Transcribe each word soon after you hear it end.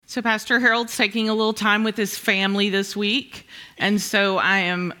So Pastor Harold's taking a little time with his family this week, and so I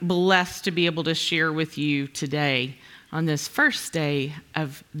am blessed to be able to share with you today on this first day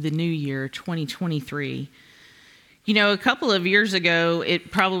of the new year, 2023. You know, a couple of years ago, it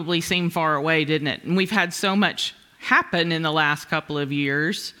probably seemed far away, didn't it? And we've had so much happen in the last couple of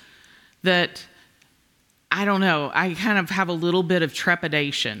years that, I don't know, I kind of have a little bit of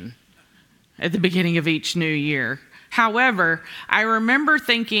trepidation at the beginning of each new year. However, I remember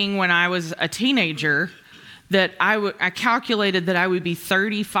thinking when I was a teenager that I calculated that I would be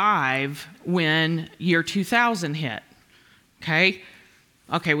 35 when year 2000 hit.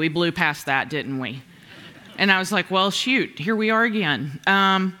 Okay, we blew past that, didn't we? And I was like, well, shoot, here we are again.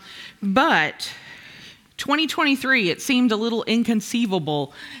 But 2023, it seemed a little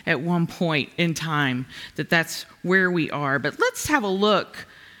inconceivable at one point in time that that's where we are. But let's have a look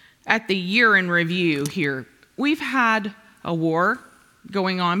at the year in review here. We've had a war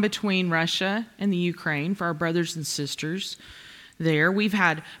going on between Russia and the Ukraine for our brothers and sisters there. We've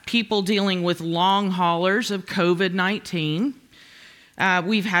had people dealing with long haulers of COVID-19.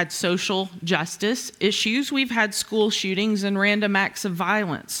 We've had social justice issues. We've had school shootings and random acts of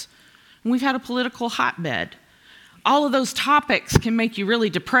violence. And we've had a political hotbed. All of those topics can make you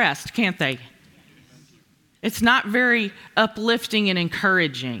really depressed, can't they? It's not very uplifting and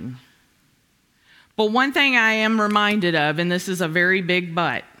encouraging. But one thing I am reminded of, and this is a very big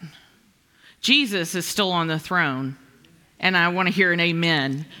but, Jesus is still on the throne. And I want to hear an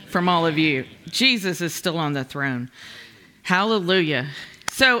amen from all of you. Jesus is still on the throne. Hallelujah.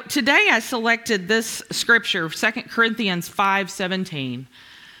 So today I selected this scripture, 2 Corinthians 5:17.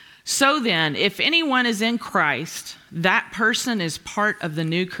 So then, if anyone is in Christ, that person is part of the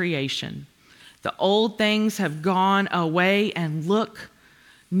new creation. The old things have gone away, and look,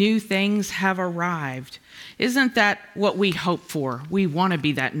 new things have arrived. Isn't that what we hope for? We want to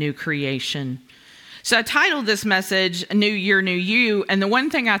be that new creation. So I titled this message, New Year, New You. And the one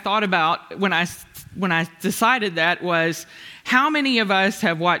thing I thought about when I decided that was, how many of us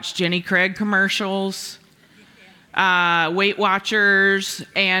have watched Jenny Craig commercials, Weight Watchers,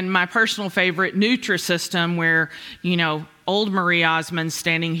 and my personal favorite, Nutrisystem, where, you know, old Marie Osmond's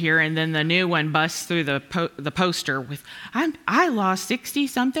standing here, and then the new one busts through the poster with, I lost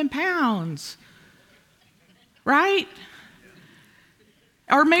 60-something pounds, right?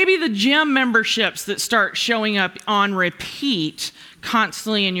 Or maybe the gym memberships that start showing up on repeat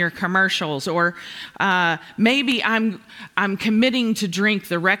constantly in your commercials. Or maybe I'm committing to drink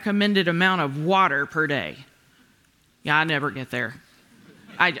the recommended amount of water per day. Yeah, I never get there.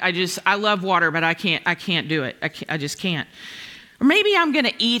 I love water, but I can't do it. I just can't. Or maybe I'm going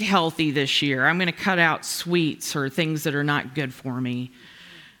to eat healthy this year. I'm going to cut out sweets or things that are not good for me.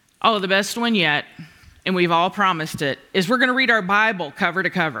 Oh, the best one yet, and we've all promised it, is we're going to read our Bible cover to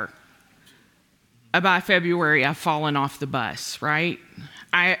cover. By February, I've fallen off the bus, right?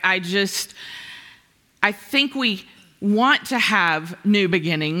 I think we want to have new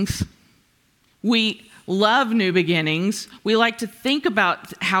beginnings. We love new beginnings. We like to think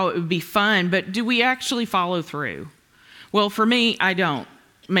about how it would be fun, but do we actually follow through? Well, for me, I don't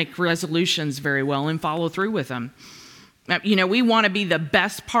make resolutions very well and follow through with them. You know, we want to be the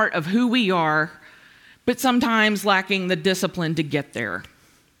best part of who we are, but sometimes lacking the discipline to get there.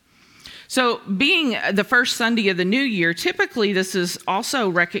 So being the first Sunday of the new year, typically this is also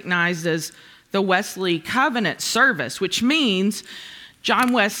recognized as the Wesley Covenant service, which means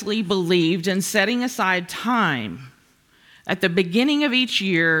John Wesley believed in setting aside time at the beginning of each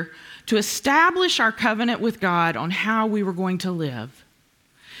year to establish our covenant with God on how we were going to live.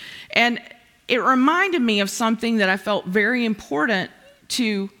 And it reminded me of something that I felt very important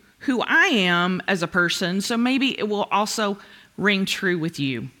to who I am as a person, so maybe it will also ring true with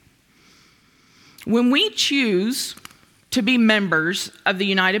you. When we choose to be members of the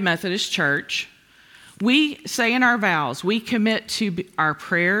United Methodist Church, we say in our vows, we commit to our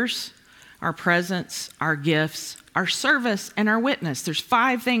prayers, our presence, our gifts, our service, and our witness. There's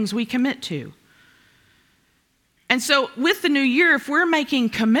 5 things we commit to. And so with the new year, if we're making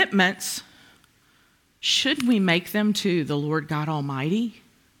commitments, should we make them to the Lord God Almighty?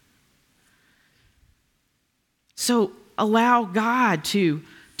 So allow God to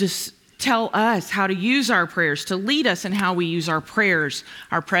just tell us how to use our prayers, to lead us in how we use our prayers,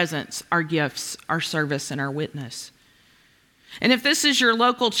 our presence, our gifts, our service, and our witness. And if this is your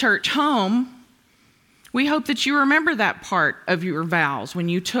local church home, we hope that you remember that part of your vows when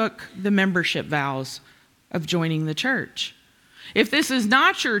you took the membership vows of joining the church. If this is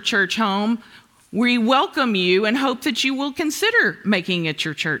not your church home, we welcome you and hope that you will consider making it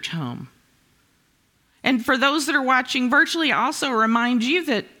your church home. And for those that are watching virtually, I also remind you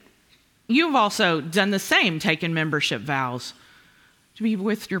that you've also done the same, taken membership vows to be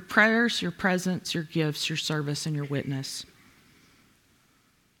with your prayers, your presence, your gifts, your service, and your witness.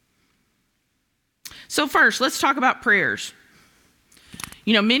 So first, let's talk about prayers.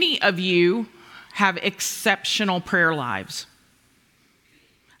 You know, many of you have exceptional prayer lives.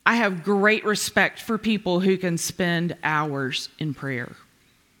 I have great respect for people who can spend hours in prayer.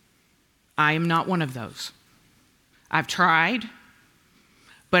 I am not one of those. I've tried,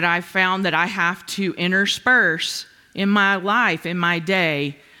 but I've found that I have to intersperse in my life, in my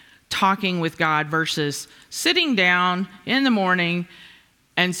day, talking with God versus sitting down in the morning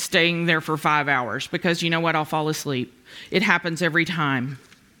and staying there for 5 hours, because you know what? I'll fall asleep. It happens every time.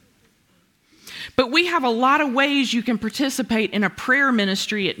 But we have a lot of ways you can participate in a prayer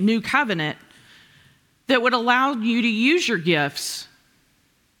ministry at New Covenant that would allow you to use your gifts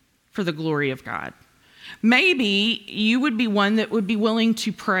for the glory of God. Maybe you would be one that would be willing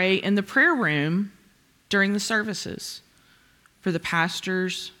to pray in the prayer room during the services for the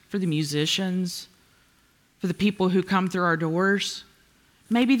pastors, for the musicians, for the people who come through our doors.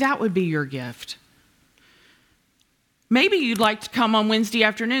 Maybe that would be your gift. Maybe you'd like to come on Wednesday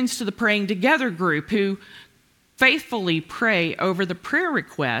afternoons to the Praying Together group who faithfully pray over the prayer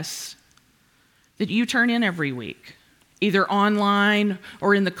requests that you turn in every week, either online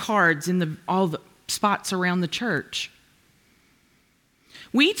or in the cards in all the spots around the church.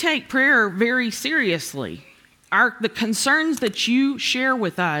 We take prayer very seriously. The concerns that you share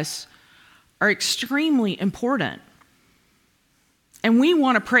with us are extremely important. And we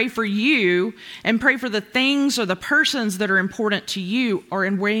want to pray for you and pray for the things or the persons that are important to you or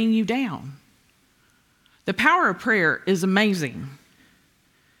in weighing you down. The power of prayer is amazing.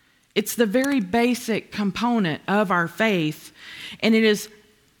 It's the very basic component of our faith, and it is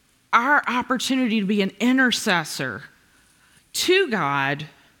our opportunity to be an intercessor to God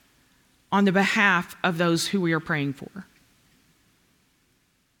on the behalf of those who we are praying for.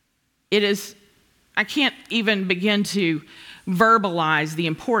 I can't even begin to verbalize the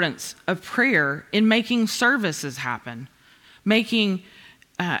importance of prayer in making services happen, making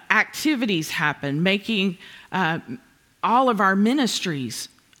activities happen, making all of our ministries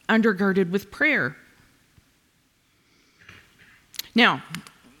undergirded with prayer. Now,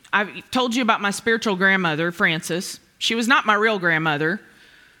 I've told you about my spiritual grandmother, Frances. She was not my real grandmother,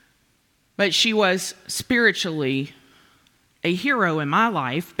 but she was spiritually a hero in my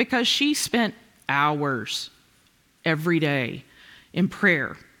life because she spent hours every day in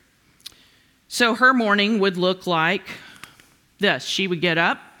prayer. So her morning would look like this. She would get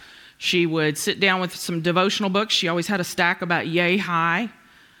up. She would sit down with some devotional books. She always had a stack about yay high.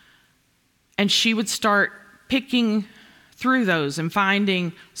 And she would start picking through those and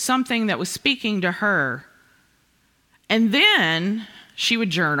finding something that was speaking to her. And then she would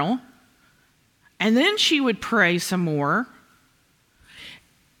journal. And then she would pray some more.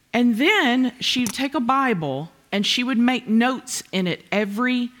 And then she'd take a Bible and she would make notes in it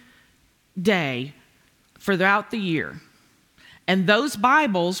every day throughout the year. And those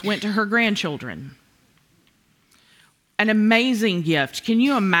Bibles went to her grandchildren. An amazing gift. Can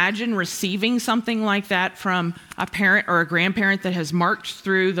you imagine receiving something like that from a parent or a grandparent that has marked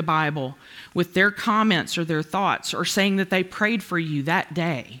through the Bible with their comments or their thoughts or saying that they prayed for you that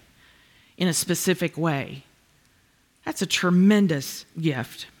day in a specific way? That's a tremendous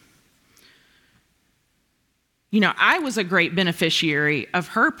gift. You know, I was a great beneficiary of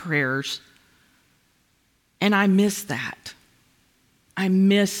her prayers, and I miss that. I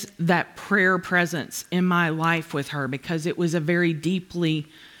miss that prayer presence in my life with her because it was a very deeply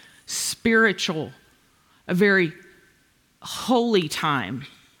spiritual, a very holy time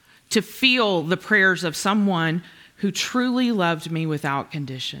to feel the prayers of someone who truly loved me without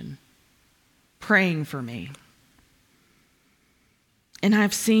condition, praying for me. And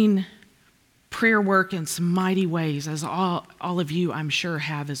I've seen prayer work in some mighty ways, as all of you, I'm sure,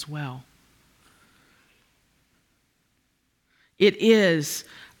 have as well. It is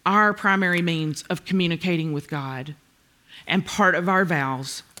our primary means of communicating with God and part of our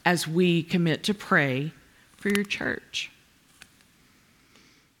vows as we commit to pray for your church.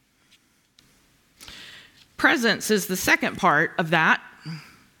 Presence is the second part of that.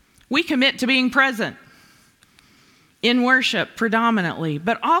 We commit to being present in worship predominantly,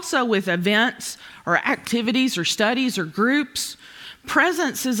 but also with events or activities or studies or groups.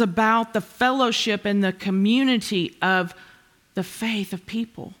 Presence is about the fellowship and the community of the faith of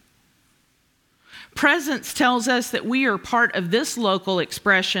people. Presence tells us that we are part of this local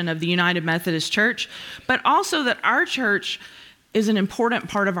expression of the United Methodist Church, but also that our church is an important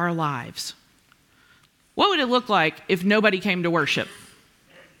part of our lives. What would it look like if nobody came to worship?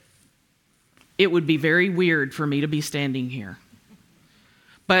 it would be very weird for me to be standing here.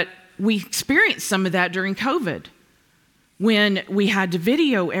 But we experienced some of that during COVID when we had to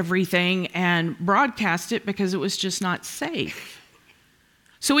video everything and broadcast it because it was just not safe.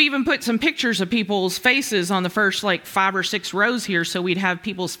 So we even put some pictures of people's faces on the first 5 or 6 rows here so we'd have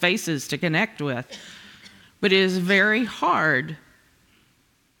people's faces to connect with. But it is very hard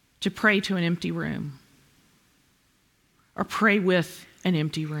to pray to an empty room or pray with an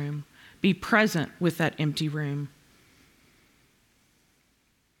empty room. Be present with that empty room.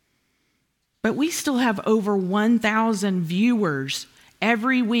 But we still have over 1,000 viewers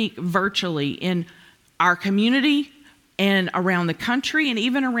every week virtually in our community and around the country and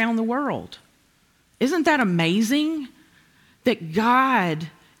even around the world. Isn't that amazing that God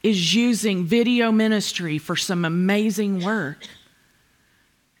is using video ministry for some amazing work?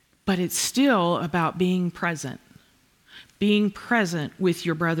 But it's still about being present with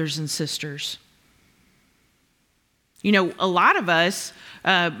your brothers and sisters. You know, a lot of us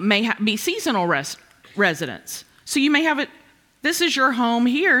may be seasonal residents. So you may have this is your home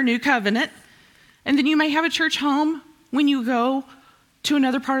here, New Covenant, and then you may have a church home when you go to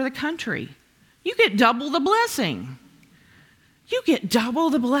another part of the country. You get double the blessing. You get double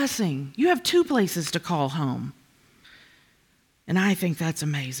the blessing. You have 2 places to call home. And I think that's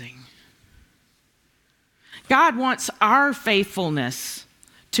amazing. God wants our faithfulness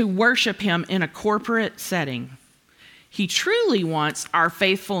to worship him in a corporate setting. He truly wants our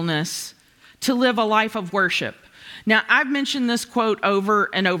faithfulness to live a life of worship. Now, I've mentioned this quote over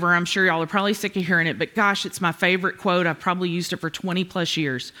and over. I'm sure y'all are probably sick of hearing it, but gosh, it's my favorite quote. I've probably used it for 20 plus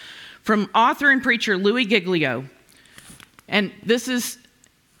years. From author and preacher Louis Giglio. And this is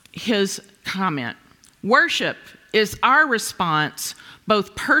his comment. Worship is our response,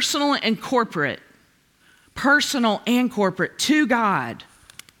 both personal and corporate, to God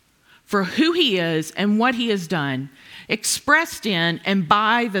for who he is and what he has done, expressed in and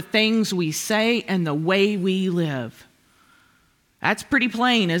by the things we say and the way we live. That's pretty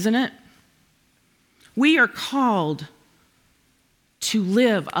plain, isn't it? We are called to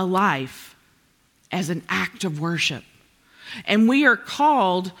live a life as an act of worship. And we are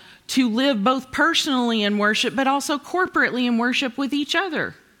called to live both personally in worship, but also corporately in worship with each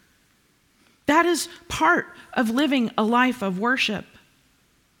other. That is part of living a life of worship.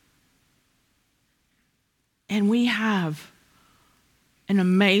 And we have an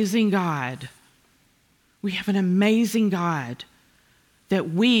amazing God. We have an amazing God that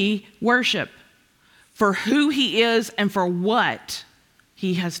we worship for who he is and for what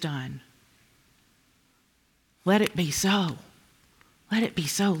he has done. Let it be so. Let it be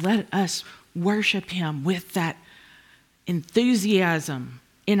so. Let us worship him with that enthusiasm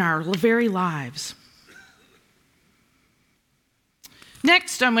in our very lives.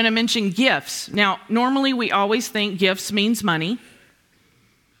 Next, I'm going to mention gifts. Now, normally we always think gifts means money.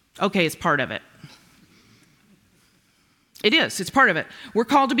 Okay, it's part of it. It is. It's part of it. We're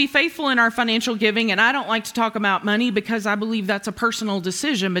called to be faithful in our financial giving, and I don't like to talk about money because I believe that's a personal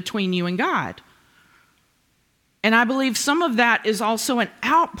decision between you and God. And I believe some of that is also an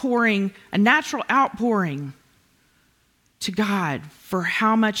outpouring, a natural outpouring to God for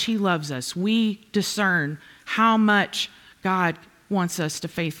how much he loves us. We discern how much God wants us to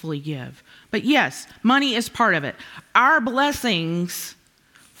faithfully give. But yes, money is part of it. Our blessings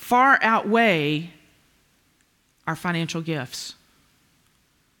far outweigh our financial gifts.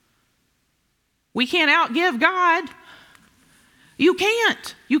 We can't outgive God. You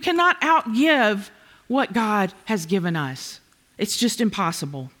can't. You cannot outgive what God has given us. It's just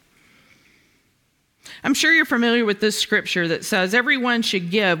impossible. I'm sure you're familiar with this scripture that says everyone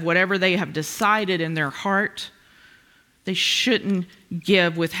should give whatever they have decided in their heart. They shouldn't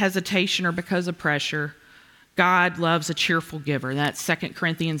give with hesitation or because of pressure. God loves a cheerful giver. That's 2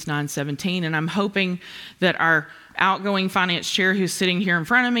 Corinthians 9:17. And I'm hoping that our outgoing finance chair who's sitting here in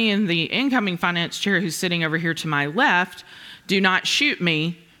front of me and the incoming finance chair who's sitting over here to my left do not shoot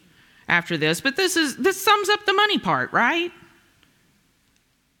me after this. But this sums up the money part, right?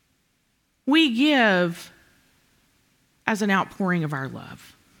 We give as an outpouring of our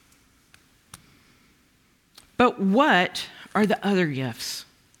love. But what are the other gifts?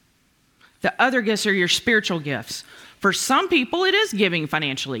 The other gifts are your spiritual gifts. For some people, it is giving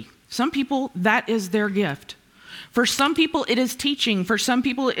financially. Some people, that is their gift. For some people, it is teaching. For some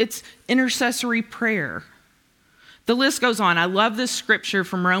people, it's intercessory prayer. The list goes on. I love this scripture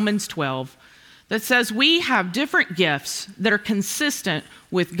from Romans 12 that says we have different gifts that are consistent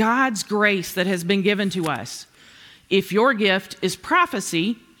with God's grace that has been given to us. If your gift is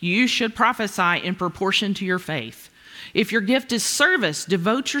prophecy, you should prophesy in proportion to your faith. If your gift is service,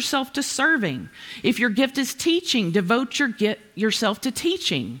 devote yourself to serving. If your gift is teaching, devote yourself to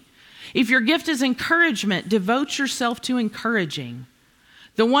teaching. If your gift is encouragement, devote yourself to encouraging.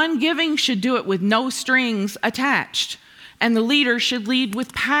 The one giving should do it with no strings attached, and the leader should lead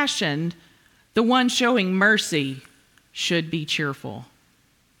with passion. The one showing mercy should be cheerful.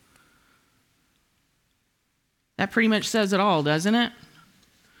 That pretty much says it all, doesn't it?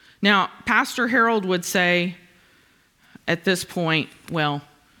 Now, Pastor Harold would say at this point, well,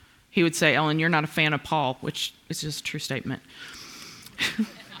 he would say, Ellen, you're not a fan of Paul, which is just a true statement.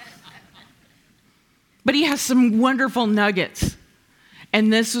 But he has some wonderful nuggets.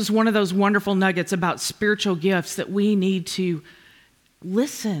 And this is one of those wonderful nuggets about spiritual gifts that we need to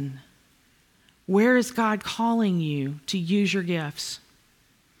listen. Where is God calling you to use your gifts?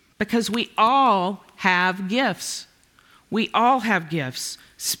 Because we all have gifts. We all have gifts,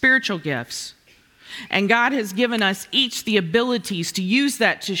 spiritual gifts. And God has given us each the abilities to use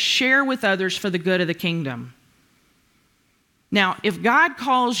that to share with others for the good of the kingdom. Now, if God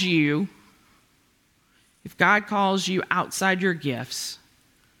calls you outside your gifts,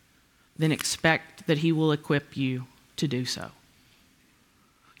 then expect that he will equip you to do so.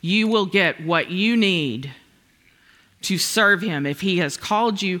 You will get what you need to serve him if he has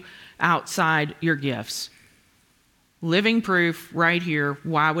called you outside your gifts. Living proof right here.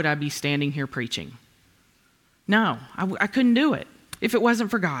 Why would I be standing here preaching? No, I couldn't do it if it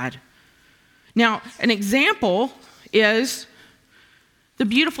wasn't for God. Now, an example is the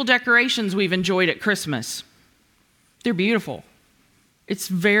beautiful decorations we've enjoyed at Christmas. They're beautiful. It's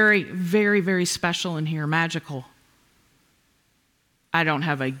very, very, very special in here, magical. I don't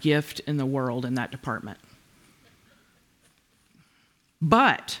have a gift in the world in that department.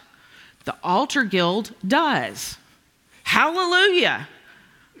 But the Altar Guild does. Hallelujah.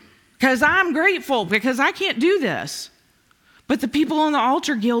 Because I'm grateful, because I can't do this. But the people in the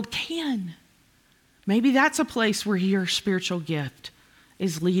Altar Guild can. Maybe that's a place where your spiritual gift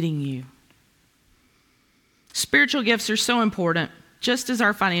is leading you. Spiritual gifts are so important, just as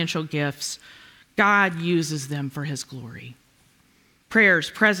our financial gifts. God uses them for his glory. Prayers,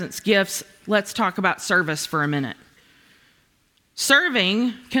 presents, gifts. Let's talk about service for a minute.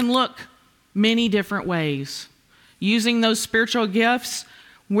 Serving can look many different ways. Using those spiritual gifts,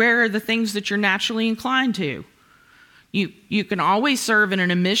 where are the things that you're naturally inclined to? You can always serve in an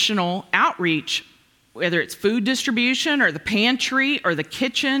missional outreach, whether it's food distribution or the pantry or the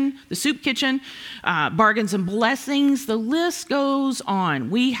kitchen, the soup kitchen, bargains and blessings. The list goes on.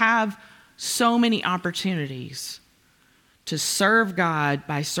 We have so many opportunities to serve God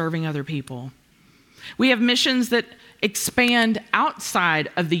by serving other people. We have missions that expand outside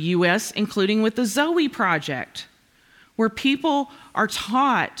of the U.S., including with the Zoe Project, where people are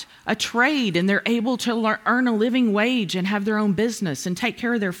taught a trade and they're able to earn a living wage and have their own business and take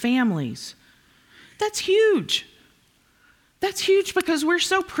care of their families. That's huge. That's huge because we're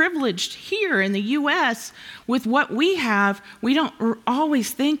so privileged here in the U.S. with what we have. We don't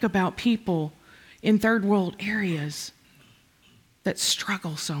always think about people in third world areas that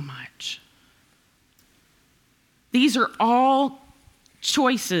struggle so much. These are all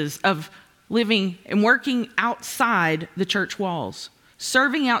choices of living and working outside the church walls.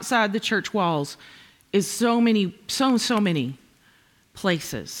 Serving outside the church walls is so many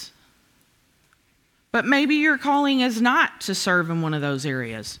places. But maybe your calling is not to serve in one of those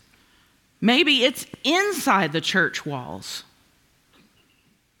areas. Maybe it's inside the church walls.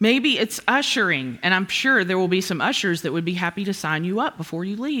 Maybe it's ushering, and I'm sure there will be some ushers that would be happy to sign you up before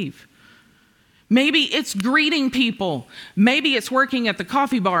you leave. Maybe it's greeting people. Maybe it's working at the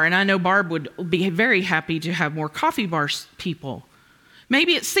coffee bar, and I know Barb would be very happy to have more coffee bar people.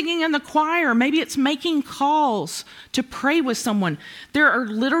 Maybe it's singing in the choir. Maybe it's making calls to pray with someone. There are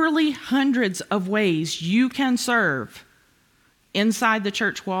literally hundreds of ways you can serve inside the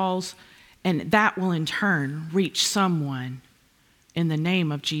church walls, and that will in turn reach someone in the name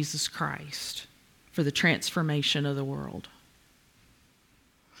of Jesus Christ for the transformation of the world.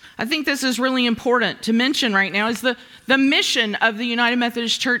 I think this is really important to mention right now is the mission of the United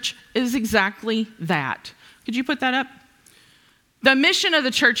Methodist Church is exactly that. Could you put that up? The mission of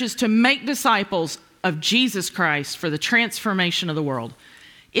the church is to make disciples of Jesus Christ for the transformation of the world.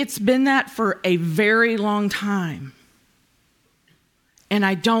 It's been that for a very long time. And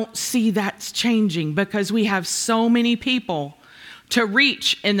I don't see that's changing because we have so many people to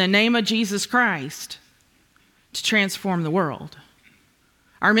reach in the name of Jesus Christ to transform the world.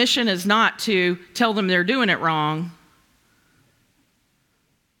 Our mission is not to tell them they're doing it wrong.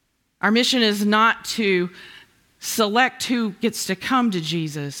 Our mission is not to select who gets to come to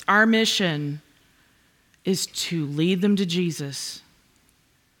Jesus. Our mission is to lead them to Jesus.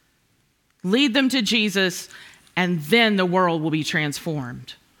 Lead them to Jesus, and then the world will be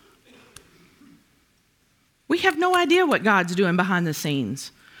transformed. We have no idea what God's doing behind the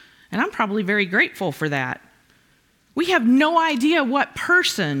scenes, and I'm probably very grateful for that. We have no idea what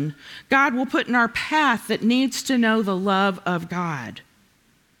person God will put in our path that needs to know the love of God.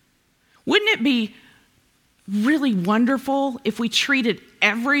 Wouldn't it be really wonderful if we treated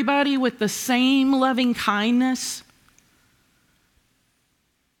everybody with the same loving kindness?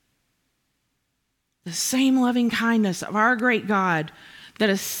 The same loving kindness of our great God, that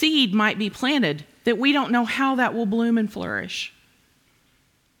a seed might be planted, that we don't know how that will bloom and flourish.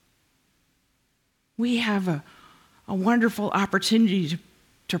 We have a wonderful opportunity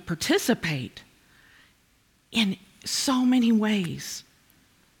to participate in so many ways.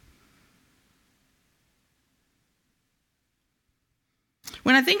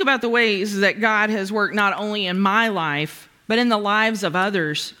 When I think about the ways that God has worked not only in my life, but in the lives of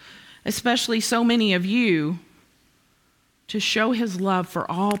others, especially so many of you, to show his love for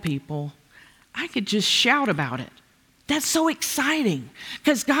all people, I could just shout about it. That's so exciting,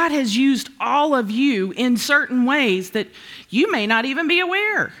 because God has used all of you in certain ways that you may not even be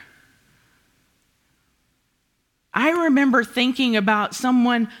aware. I remember thinking about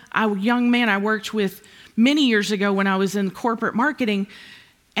someone, a young man I worked with many years ago when I was in corporate marketing,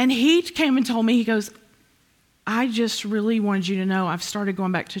 and he came and told me, he goes, I just really wanted you to know I've started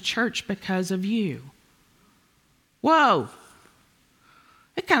going back to church because of you. Whoa.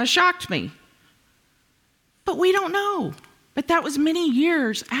 It kind of shocked me. But we don't know. But that was many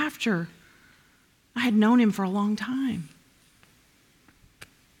years after I had known him for a long time.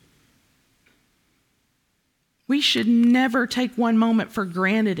 We should never take one moment for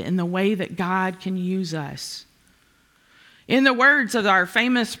granted in the way that God can use us. In the words of our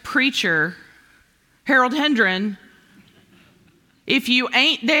famous preacher, Harold Hendren, if you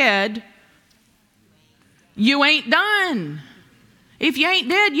ain't dead, you ain't done. If you ain't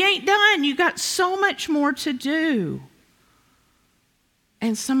dead, you ain't done. You got so much more to do.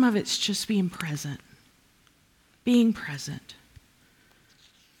 And some of it's just being present. Being present.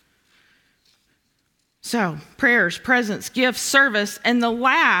 So, prayers, presence, gifts, service, and the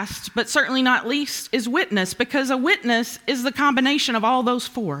last, but certainly not least, is witness, because a witness is the combination of all those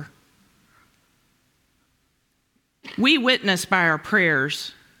four. We witness by our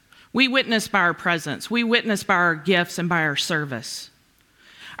prayers. We witness by our presence. We witness by our gifts and by our service.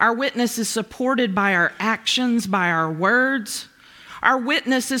 Our witness is supported by our actions, by our words. Our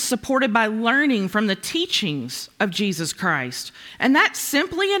witness is supported by learning from the teachings of Jesus Christ. And that's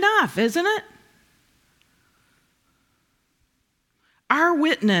simply enough, isn't it? Our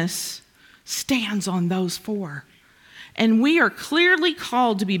witness stands on those four. And we are clearly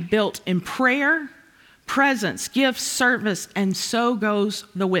called to be built in prayer, presence, gifts, service, and so goes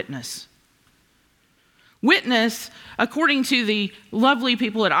the witness. Witness, according to the lovely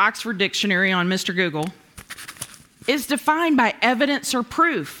people at Oxford Dictionary on Mr. Google, is defined by evidence or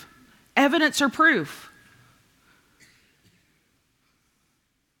proof. Evidence or proof.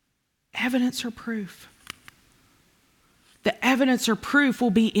 Evidence or proof. The evidence or proof will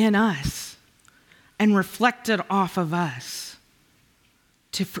be in us and reflected off of us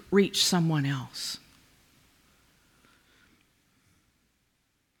to reach someone else.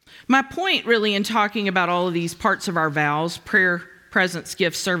 My point really in talking about all of these parts of our vows, prayer, presence,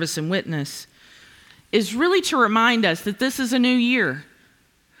 gift, service, and witness, is really to remind us that this is a new year.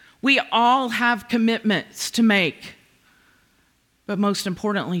 We all have commitments to make, but most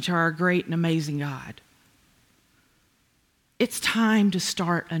importantly, to our great and amazing God. It's time to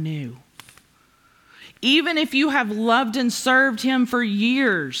start anew. Even if you have loved and served him for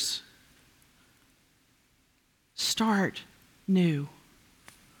years, start new.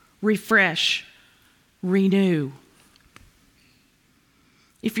 Refresh, renew.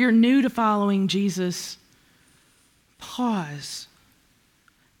 If you're new to following Jesus, pause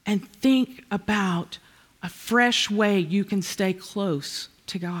and think about a fresh way you can stay close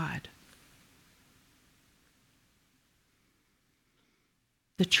to God.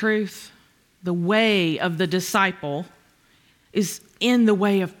 The truth, the way of the disciple is in the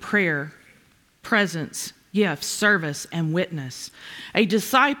way of prayer, presence, gift, service, and witness. A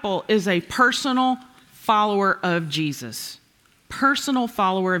disciple is a personal follower of Jesus. Personal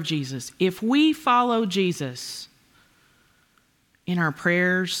follower of Jesus. If we follow Jesus in our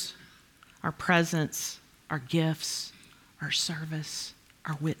prayers, our presence, our gifts, our service,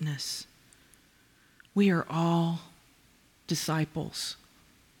 our witness, we are all disciples.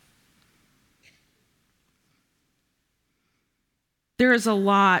 There is a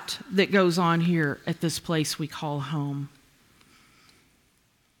lot that goes on here at this place we call home.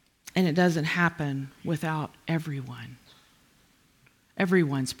 And it doesn't happen without everyone's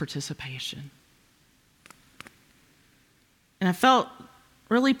participation. And I felt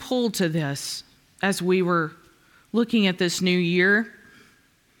really pulled to this as we were looking at this new year.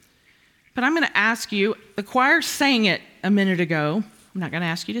 But I'm going to ask you, the choir sang it a minute ago. I'm not going to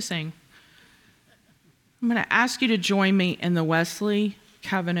ask you to sing. I'm going to ask you to join me in the Wesley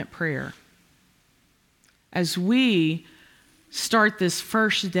Covenant Prayer as we start this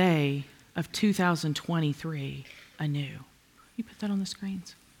first day of 2023 anew. You put that on the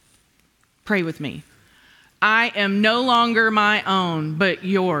screens. Pray with me. I am no longer my own, but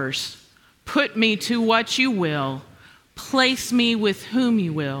yours. Put me to what you will. Place me with whom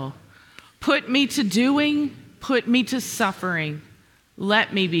you will. Put me to doing, put me to suffering.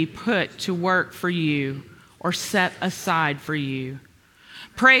 Let me be put to work for you or set aside for you.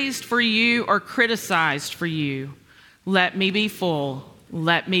 Praised for you or criticized for you. Let me be full.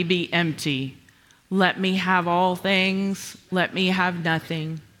 Let me be empty. Let me have all things. Let me have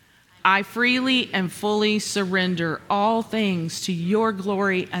nothing. I freely and fully surrender all things to your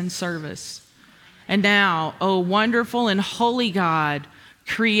glory and service. And now, O wonderful and holy God,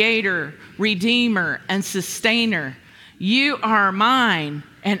 Creator, Redeemer, and Sustainer, you are mine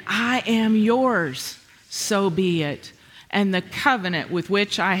and I am yours. So be it. And the covenant with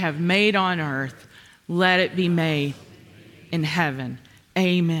which I have made on earth, let it be made in heaven.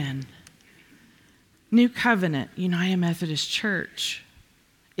 Amen. New Covenant United Methodist Church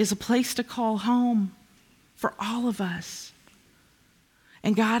is a place to call home for all of us.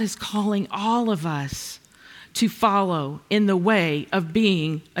 And God is calling all of us to follow in the way of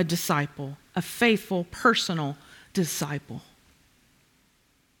being a disciple, a faithful, personal disciple.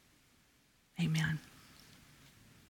 Amen.